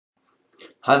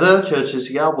Hi there, Churches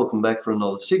here. Welcome back for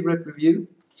another cigarette review.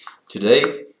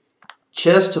 Today,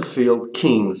 Chesterfield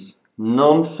King's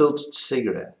non-filtered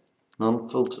cigarette.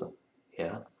 Non-filter,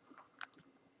 yeah.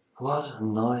 What a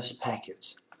nice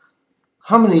packet.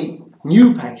 How many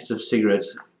new packets of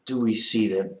cigarettes do we see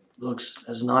that looks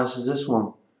as nice as this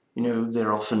one? You know,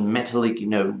 they're often metallic, you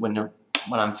know, when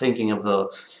I'm thinking of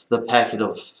the packet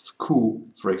of Cool,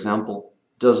 for example,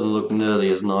 doesn't look nearly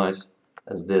as nice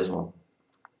as this one.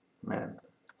 Man.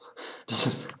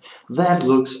 That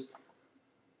looks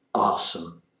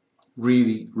awesome.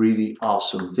 Really, really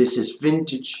awesome. This is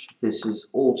vintage. This is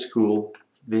old school.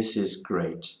 This is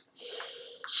great.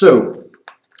 So,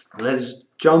 let's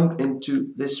jump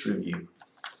into this review.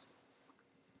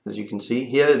 As you can see,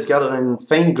 here it's got in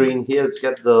faint green. Here it's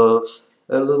got a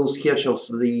little sketch of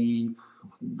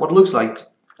what looks like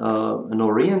an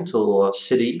Oriental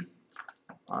city.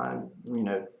 You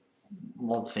know, a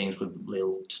lot of things with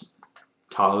little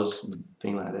towers and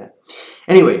things like that.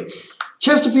 Anyway,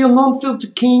 Chesterfield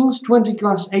non-filtered Kings 20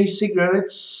 Class A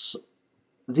cigarettes.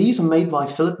 These are made by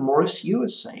Philip Morris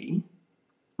USA,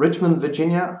 Richmond,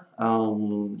 Virginia.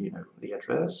 You know the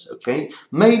address. Okay,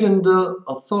 made under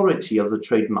authority of the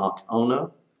trademark owner,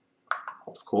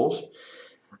 of course.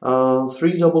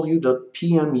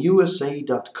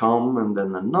 3w.pmusa.com, and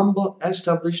then the number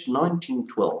established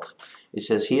 1912. It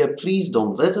says here, please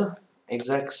don't litter.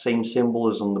 Exact same symbol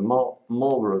as on the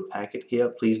Marlboro packet here.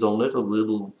 Please don't litter. A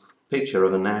little picture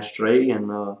of an ashtray and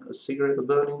a cigarette, a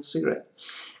burning cigarette.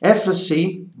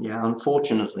 FSC, yeah,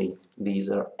 unfortunately, these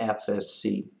are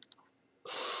FSC.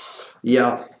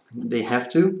 Yeah, they have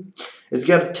to. It's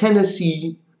got a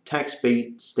Tennessee tax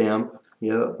paid stamp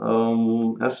here.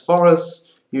 As far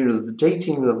as, you know, the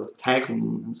dating of the pack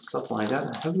and stuff like that,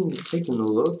 I haven't taken a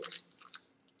look.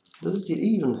 Does it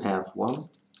even have one?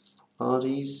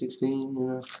 16, you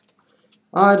know.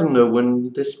 I don't know when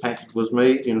this packet was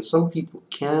made. You know, some people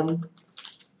can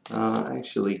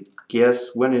actually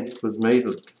guess when it was made,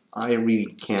 but I really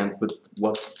can't with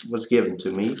what was given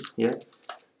to me. Yeah,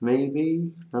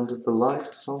 maybe under the light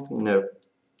or something. No,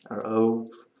 or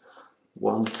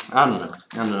one. I don't know.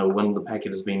 I don't know when the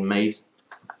packet has been made.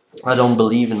 I don't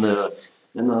believe in the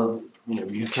you know,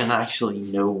 you can actually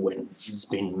know when it's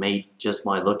been made just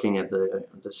by looking at the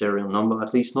serial number,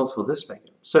 at least not for this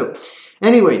packet. So,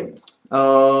 anyway,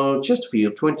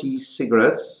 Chesterfield 20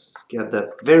 cigarettes get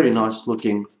that very nice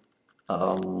looking,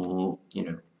 you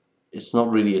know, it's not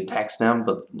really a tax stamp,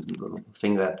 but the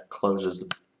thing that closes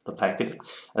the packet.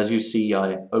 As you see,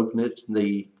 I open it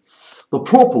the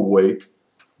proper way,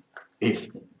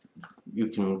 if you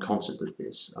can consider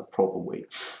this a proper way.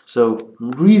 So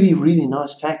really, really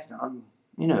nice packet.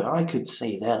 You know, I could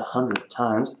say that 100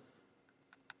 times.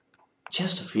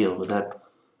 Chesterfield with that,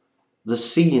 the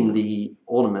C in the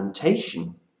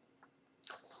ornamentation,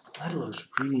 that looks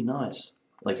really nice.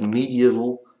 Like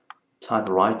medieval type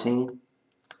writing,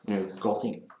 you know,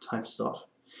 Gothic type stuff.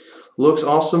 Looks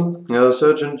awesome.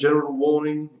 Surgeon General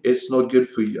warning: it's not good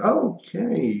for you.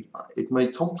 Okay, it may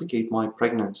complicate my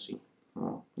pregnancy.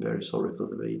 Oh, very sorry for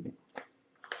the baby.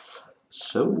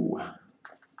 So,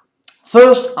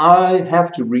 first I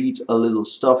have to read a little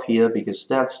stuff here, because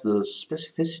that's the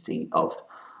specificity of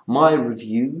my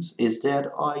reviews, is that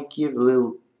I give a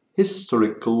little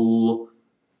historical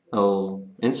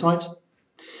insight.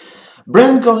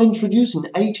 Brand got introduced in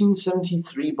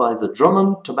 1873 by the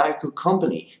Drummond Tobacco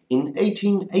Company. In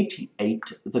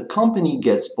 1888, the company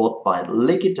gets bought by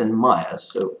Leggett and Myers.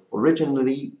 So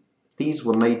originally, these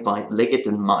were made by Leggett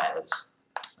and Myers.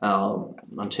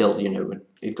 Until, you know,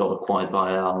 it got acquired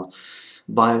by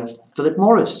Philip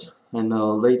Morris in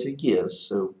later years,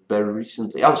 so very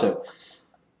recently. Also,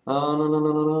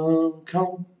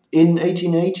 in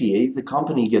 1888, the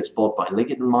company gets bought by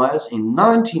Leggett & Myers. In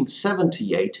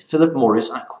 1978, Philip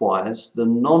Morris acquires the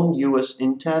non-US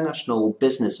international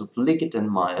business of Leggett &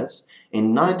 Myers.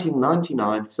 In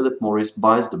 1999, Philip Morris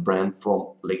buys the brand from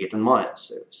Leggett & Myers.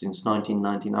 So, since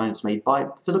 1999, it's made by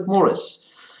Philip Morris.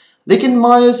 Leggett &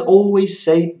 Myers always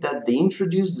say that they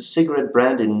introduced the cigarette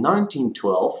brand in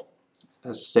 1912,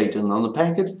 as stated on the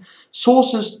packet.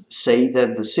 Sources say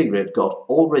that the cigarette got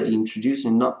already introduced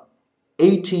in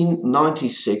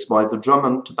 1896 by the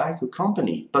Drummond Tobacco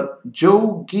Company, but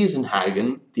Joe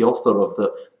Giesenhagen, the author of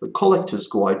the Collector's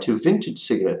Guide to Vintage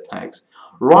Cigarette Packs,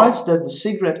 writes that the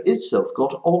cigarette itself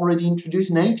got already introduced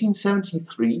in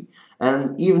 1873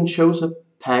 and even shows a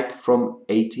pack from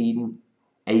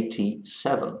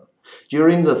 1887.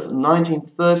 During the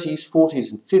 1930s,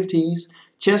 40s and 50s,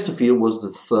 Chesterfield was the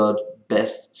third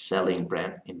best-selling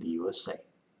brand in the USA.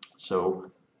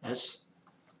 So that's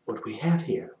what we have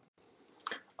here.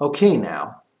 Okay,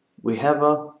 now we have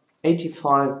a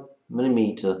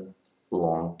 85mm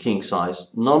long, king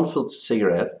size, non-filtered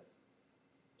cigarette.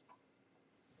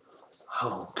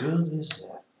 How good is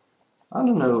that? I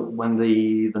don't know when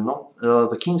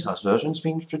the king size version's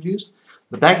been introduced,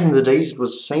 but back in the days it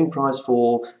was the same price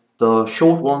for the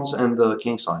short ones and the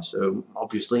king size. So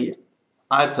obviously,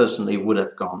 I personally would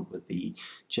have gone with the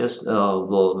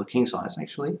the king size.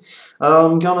 Actually,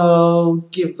 I'm gonna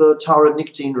give the Tara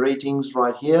nicotine ratings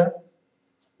right here.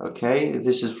 Okay,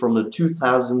 this is from the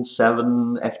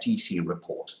 2007 FTC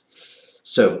report.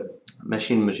 So,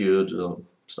 machine measured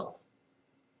stuff,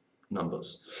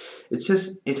 numbers. It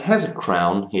says it has a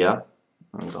crown here.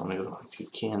 I don't know if you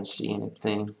can see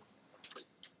anything.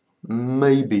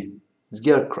 Maybe. It's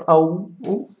got a crown.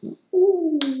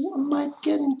 I might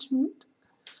get into it.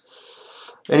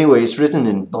 Anyway, it's written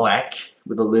in black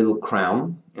with a little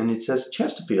crown, and it says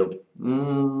Chesterfield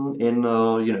in you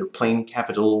know, plain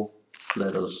capital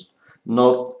letters.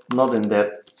 Not in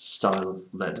that style of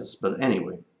letters, but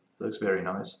anyway, looks very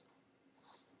nice.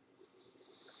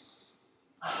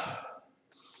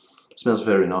 Smells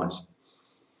very nice.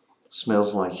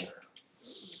 Smells like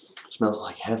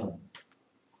heaven.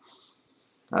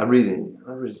 I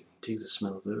really dig the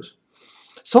smell of those.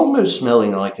 It's almost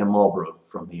smelling like a Marlboro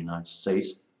from the United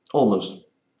States. Almost.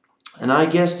 And I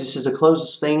guess this is the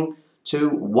closest thing to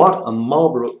what a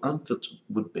Marlboro Unfiltered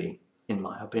would be, in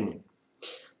my opinion.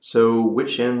 So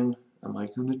which end am I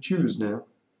going to choose now?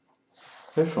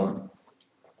 This one.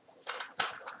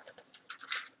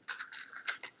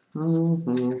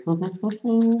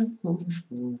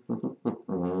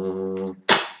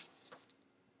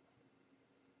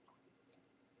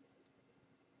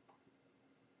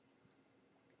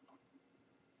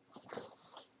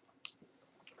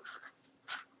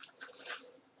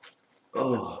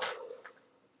 Oh,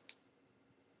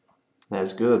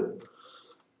 that's good.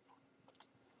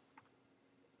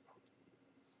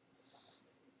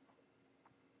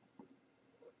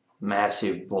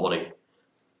 Massive body.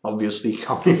 Obviously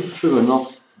coming through and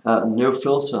no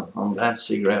filter on that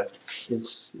cigarette.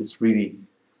 It's really,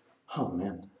 oh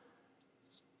man.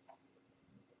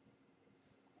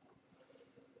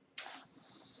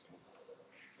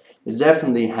 It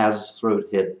definitely has a throat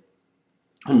hit.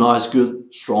 A nice,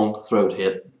 good, strong throat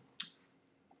hit.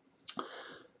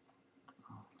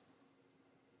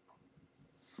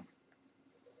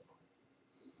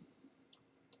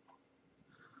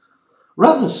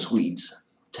 Rather sweet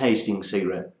tasting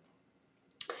cigarette.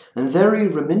 And very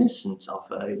reminiscent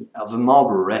of a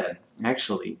Marlboro Red,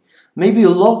 actually. Maybe a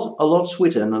lot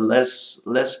sweeter and a less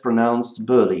pronounced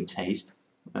burley taste.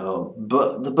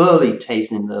 But the burley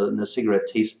taste in the cigarette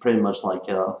tastes pretty much like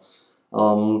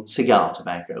cigar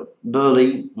tobacco.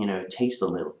 Burley, you know, tastes a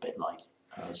little bit like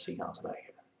cigar tobacco.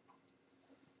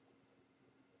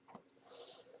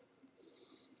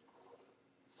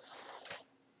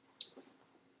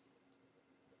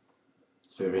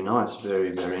 It's very nice,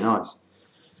 very nice.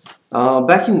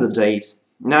 Back in the days,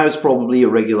 now it's probably a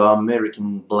regular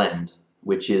American blend,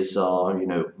 which is you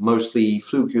know, mostly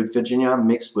flue-cured Virginia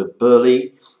mixed with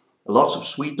burley, lots of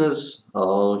sweetness,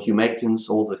 humectants,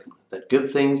 all the good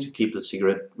things to keep the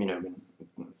cigarette, you know,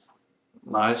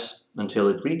 nice until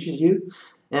it reaches you,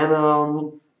 and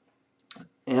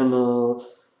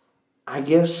I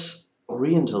guess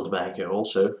Oriental tobacco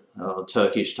also,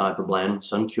 Turkish type of blend,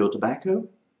 sun-cured tobacco.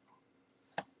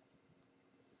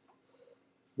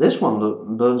 This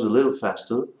one burns a little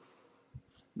faster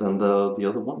than the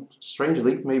other one.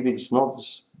 Strangely, maybe it's not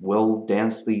as well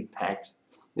densely packed.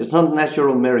 It's not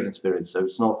natural American spirit, so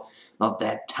it's not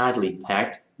that tightly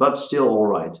packed, but still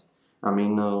alright. I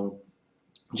mean,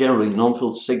 generally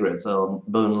non-filtered cigarettes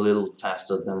burn a little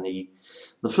faster than the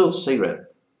filtered cigarette.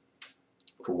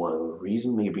 For whatever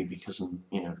reason, maybe because I'm,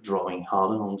 you know, drawing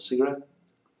harder on the cigarette.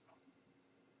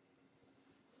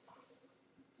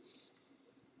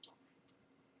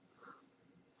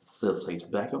 Little flake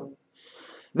tobacco.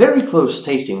 Very close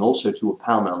tasting also to a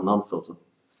Pall Mall non-filter.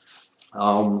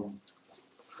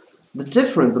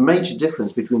 The major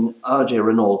difference between R.J.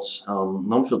 Reynolds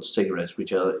non-filtered cigarettes,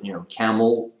 which are, you know,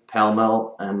 Camel, Pall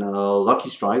Mall, and Lucky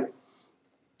Strike,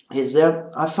 is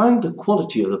that I find the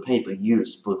quality of the paper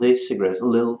used for these cigarettes a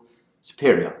little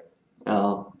superior.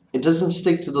 It doesn't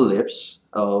stick to the lips,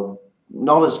 not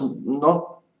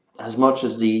as much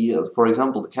as the, for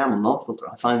example, the Camel non-filter.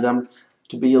 I find them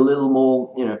to be a little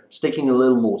more, you know, sticking a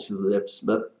little more to the lips,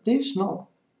 but this not.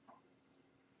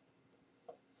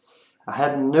 I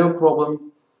had no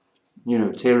problem, you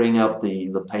know, tearing up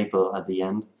the paper at the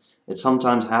end. It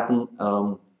sometimes happens.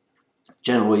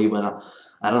 Generally, when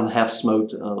I don't have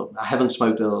smoked, I haven't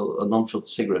smoked a non-filtered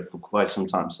cigarette for quite some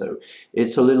time, so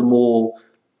it's a little more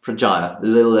fragile, a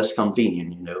little less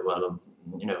convenient.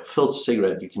 Filter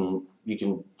cigarette, you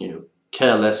can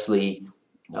carelessly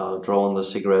draw on the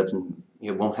cigarette and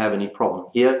you won't have any problem.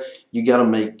 Here, you gotta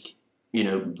make,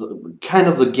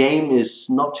 the game is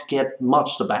not to get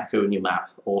much tobacco in your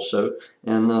mouth also,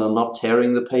 and not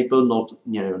tearing the paper, not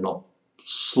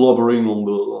slobbering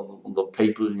on the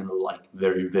paper, like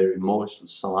very, very moist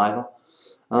with saliva.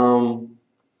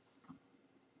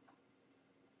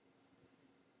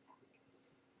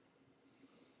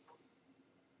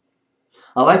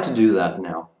 I like to do that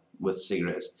now with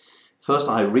cigarettes. First,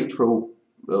 I do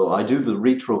the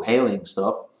retrohaling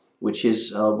stuff, which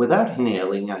is without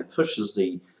inhaling. I pushes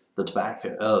the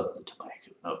tobacco,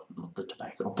 no, not the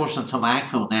tobacco. I push the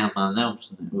tobacco down my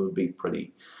nose, and it would be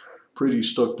pretty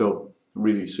stuck up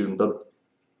really soon. But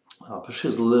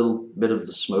pushes a little bit of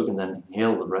the smoke and then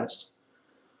inhale the rest.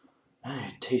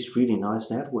 And it tastes really nice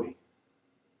that way.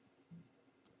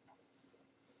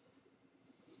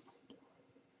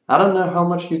 I don't know how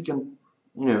much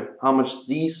how much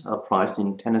these are priced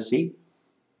in Tennessee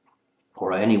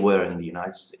or anywhere in the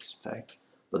United States, in fact.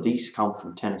 But these come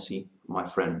from Tennessee. My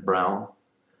friend Brent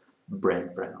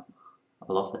Brown. I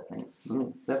love that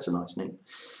name. That's a nice name.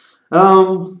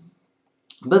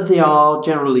 But they are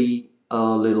generally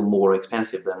a little more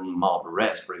expensive than Marlboro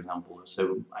Reds, for example.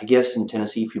 So I guess in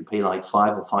Tennessee, if you pay like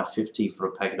 $5 or $5.50 for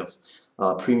a packet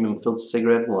of premium filter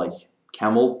cigarette like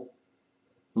Camel,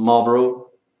 Marlboro,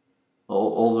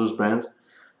 all those brands,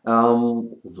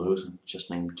 those just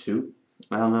named two,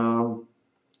 and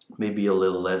maybe a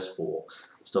little less for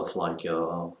stuff like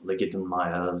Liggett and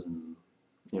Myers and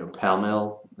Pall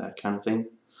Mall, that kind of thing.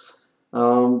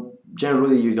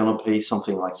 Generally, you're gonna pay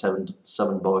something like $7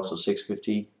 or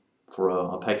 $6.50 for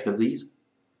a packet of these.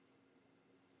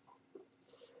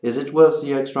 Is it worth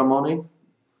the extra money?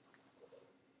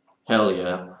 Hell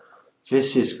yeah!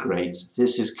 This is great.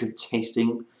 This is good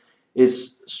tasting.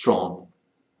 It's strong.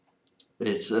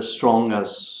 It's as strong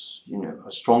as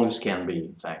can be.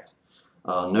 In fact,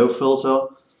 no filter.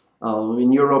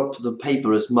 In Europe, the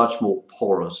paper is much more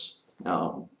porous.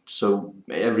 So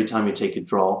every time you take a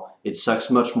draw, it sucks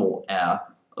much more air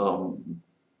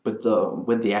with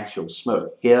the actual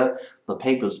smoke. Here, the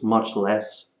paper is much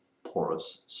less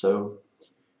porous. So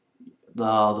the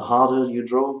harder you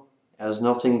draw, has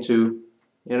nothing to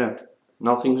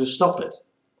stop it.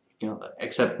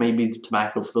 Except maybe the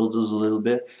tobacco filters a little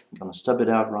bit. I'm gonna stub it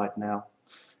out right now.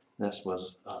 This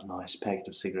was a nice packet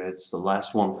of cigarettes, the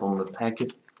last one from the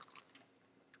packet.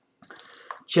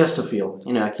 Chesterfield,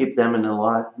 I keep them in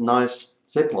a nice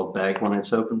Ziploc bag when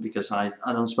it's open because I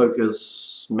don't smoke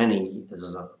as many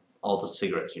as other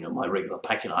cigarettes. My regular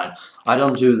packet. I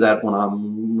don't do that when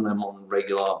I'm on a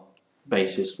regular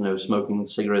basis. No smoking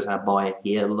cigarettes I buy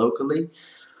here locally.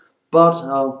 But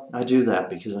I do that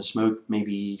because I smoke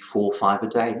maybe 4 or 5 a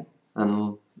day,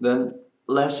 and then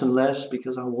less and less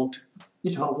because I want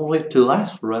to, I want it to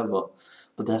last forever.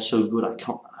 But they're so good,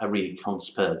 I really can't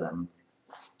spare them.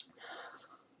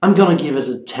 I'm gonna give it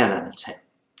a 10 out of 10.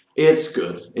 It's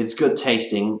good. It's good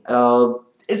tasting.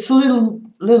 It's a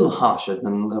little harsher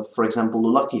than, for example, the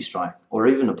Lucky Strike or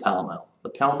even a Pall Mall. The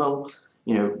Pall Mall,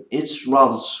 it's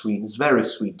rather sweet. It's very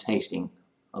sweet tasting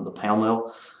on the Pall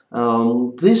Mall.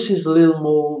 This is a little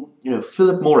more,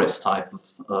 Philip Morris type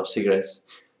of cigarettes,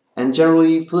 and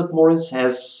generally Philip Morris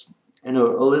has, a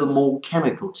little more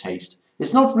chemical taste.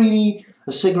 It's not really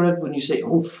a cigarette when you say,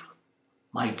 "Oof,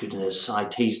 my goodness, I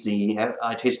taste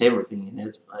everything in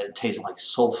it. It tastes like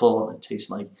sulfur. It tastes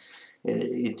like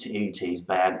it tastes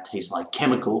bad. It tastes like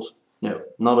chemicals." No,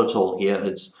 not at all. Here,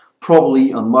 it's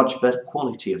probably a much better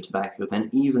quality of tobacco than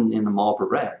even in the Marlboro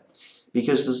Red,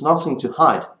 because there's nothing to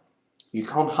hide. You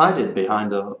can't hide it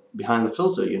behind the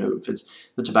filter. If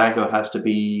it's the tobacco has to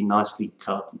be nicely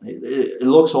cut. It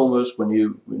looks almost when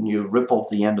you rip off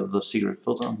the end of the cigarette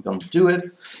filter. I'm gonna do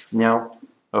it now.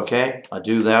 Okay, I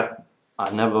do that.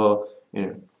 I never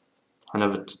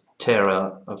tear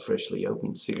a freshly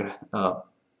opened cigarette. A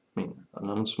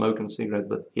non-smoking cigarette.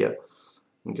 But here,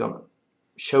 I'm gonna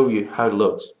show you how it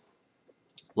looks.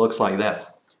 Looks like that.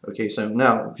 Okay, so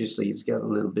now obviously it's got a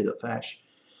little bit of ash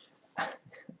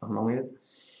among it,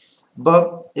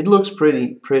 but it looks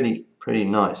pretty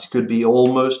nice. Could be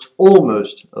almost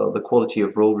the quality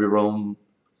of roll your own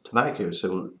tobacco.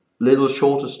 So little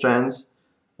shorter strands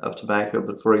of tobacco,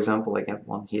 but for example, I got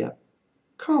one here.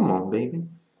 Come on, baby.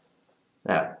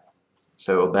 Yeah.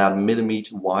 So about a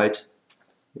millimeter wide,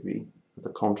 maybe with the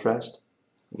contrast.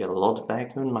 I got a lot of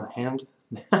tobacco in my hand.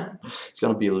 It's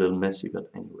gonna be a little messy, but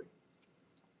anyway,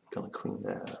 gonna clean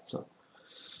that up.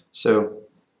 So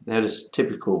that is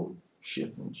typical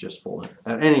shit, just falling.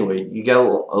 Anyway, you got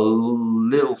a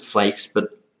little flakes,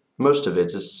 but Most of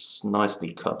it is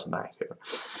nicely cut tobacco.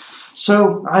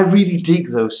 So I really dig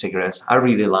those cigarettes. I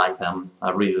really like them. I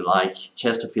really like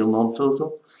Chesterfield Non-Filter.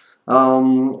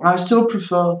 I still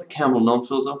prefer the Camel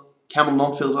Non-Filter. Camel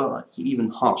Non-Filter are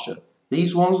even harsher.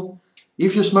 These ones,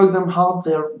 if you smoke them hard,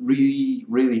 they're really,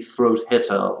 really throat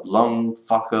hitter, lung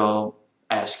fucker,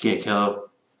 ass kicker,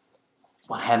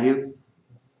 what have you.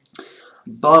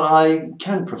 But I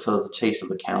can prefer the taste of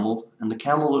the Camel, and the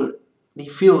Camel, they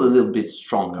feel a little bit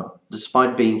stronger,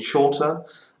 despite being shorter.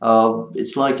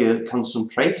 It's like a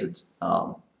concentrated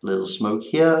little smoke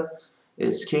here.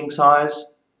 It's king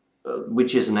size,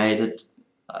 which is an added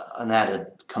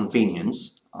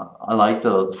convenience. I like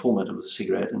the format of the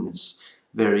cigarette, and it's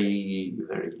very,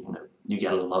 very, you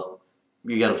get a lot,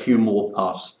 you get a few more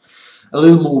puffs, a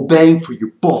little more bang for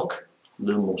your buck, a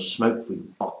little more smoke for your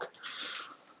buck.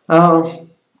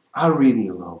 I really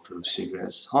love those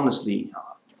cigarettes. Honestly,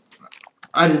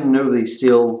 I didn't know they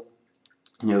still,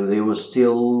 they were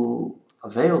still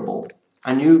available.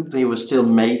 I knew they were still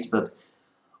made, but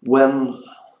when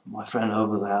my friend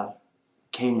over there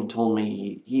came and told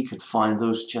me he could find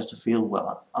those Chesterfield,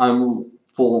 well, I'm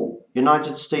for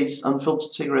United States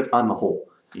unfiltered cigarette, I'm a whore.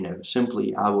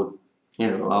 Simply I would,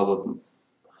 I would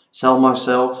sell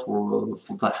myself for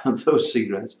those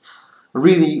cigarettes. I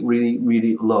really, really,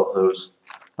 really love those.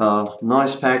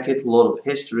 Nice packet, a lot of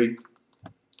history.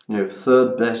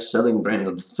 Third best-selling brand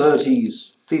in the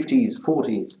 30s, 50s,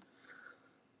 40s.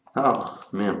 Oh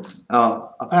man,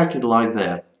 a packet like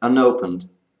that, unopened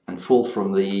and full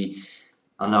from the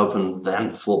unopened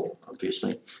then full,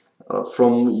 obviously,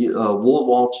 from World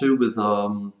War II with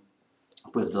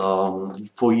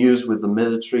for use with the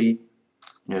military,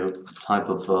 type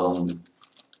of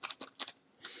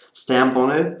stamp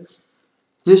on it.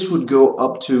 This would go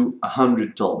up to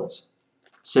 $100.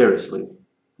 Seriously.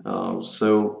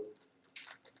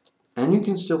 And you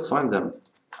can still find them.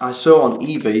 I saw on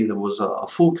eBay there was a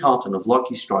full carton of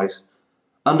Lucky Strikes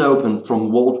unopened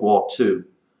from World War II,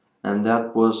 and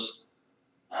that was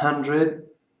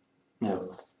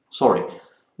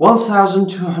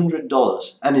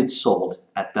 $1,200, and it sold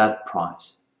at that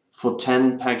price for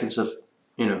 10 packets of,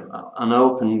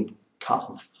 unopened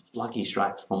carton of Lucky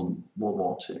Strikes from World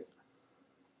War II.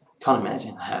 Can't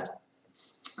imagine that.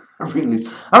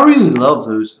 I really love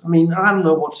those. I mean, I don't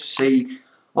know what to say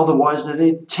otherwise than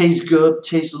it tastes good,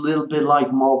 tastes a little bit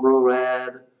like Marlboro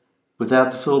Red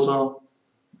without the filter.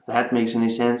 If that makes any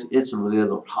sense. It's a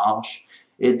little harsh.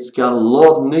 It's got a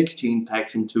lot of nicotine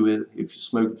packed into it if you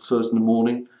smoke it first in the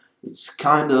morning. It's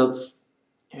kind of,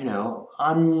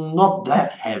 I'm not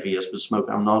that heavy as a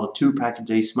smoker. I'm not a 2-pack a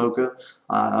day smoker.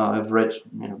 I've read,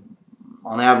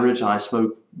 on average I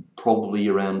smoke probably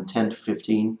around 10 to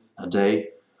 15 a day.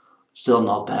 Still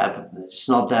not bad. It's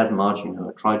not that much,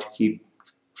 I try to keep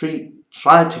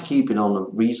it on a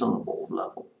reasonable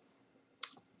level.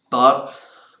 But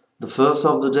the first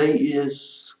of the day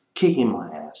is kicking my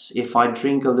ass. If I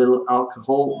drink a little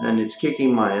alcohol, then it's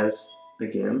kicking my ass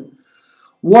again.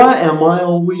 Why am I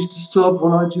always disturbed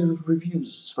when I do reviews?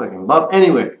 It's fucking. But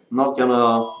anyway, I'm not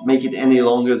gonna make it any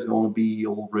longer. It's gonna be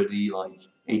already like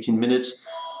 18 minutes.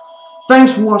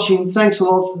 Thanks for watching. Thanks a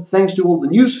lot. Thanks to all the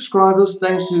new subscribers.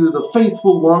 Thanks to the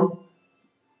faithful one.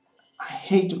 I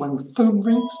hate when the phone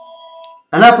rings.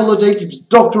 An apple a day keeps the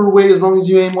doctor away as long as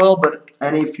you aim well.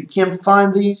 And if you can't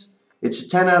find these, it's a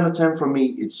 10 out of 10 from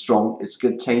me. It's strong. It's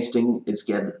good tasting. It's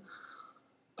got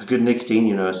a good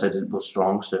nicotine. I said it was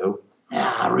strong, so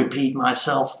yeah, I repeat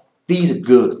myself. These are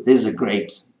good. These are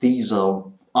great. These are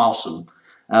awesome.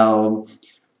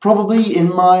 Probably in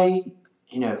my,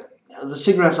 the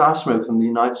cigarettes I smoke in the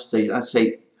United States, I'd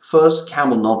say first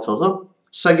Camel Non-Filter,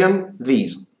 second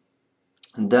these,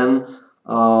 and then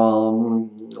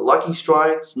Lucky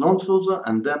Strikes Non-Filter,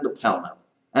 and then the Pall-Mall,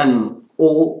 and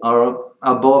all are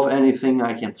above anything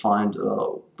I can find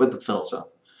with the filter.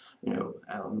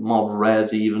 Marlboro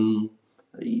Reds even.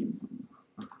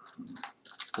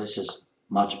 This is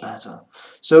much better.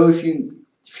 So if you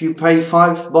pay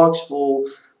 $5 for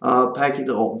a packet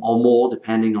or more,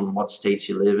 depending on what state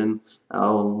you live in,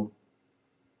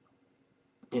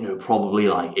 probably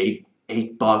like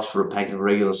 $8 for a packet of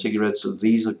regular cigarettes. So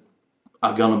these are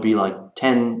gonna be like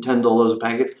 $10 a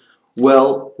packet.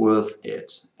 Well worth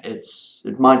it.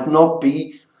 It might not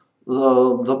be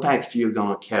the packet you're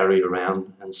gonna carry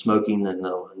around and smoking in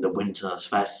the winter as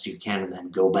fast as you can and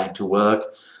then go back to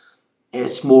work.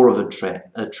 It's more of a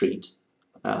treat.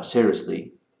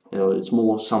 Seriously, it's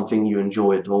more something you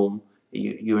enjoy at home.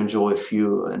 You enjoy a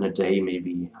few in a day,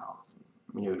 maybe.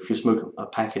 If you smoke a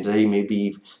pack a day,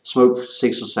 maybe smoke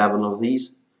 6 or 7 of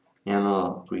these. And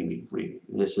really, really,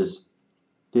 this is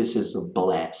a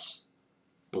blast.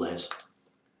 Bless.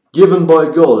 Given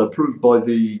by God, approved by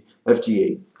the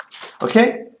FDA.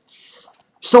 Okay?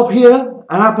 Stop here,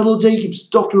 and happy little day keeps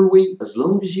Doctor away as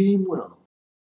long as you aim well.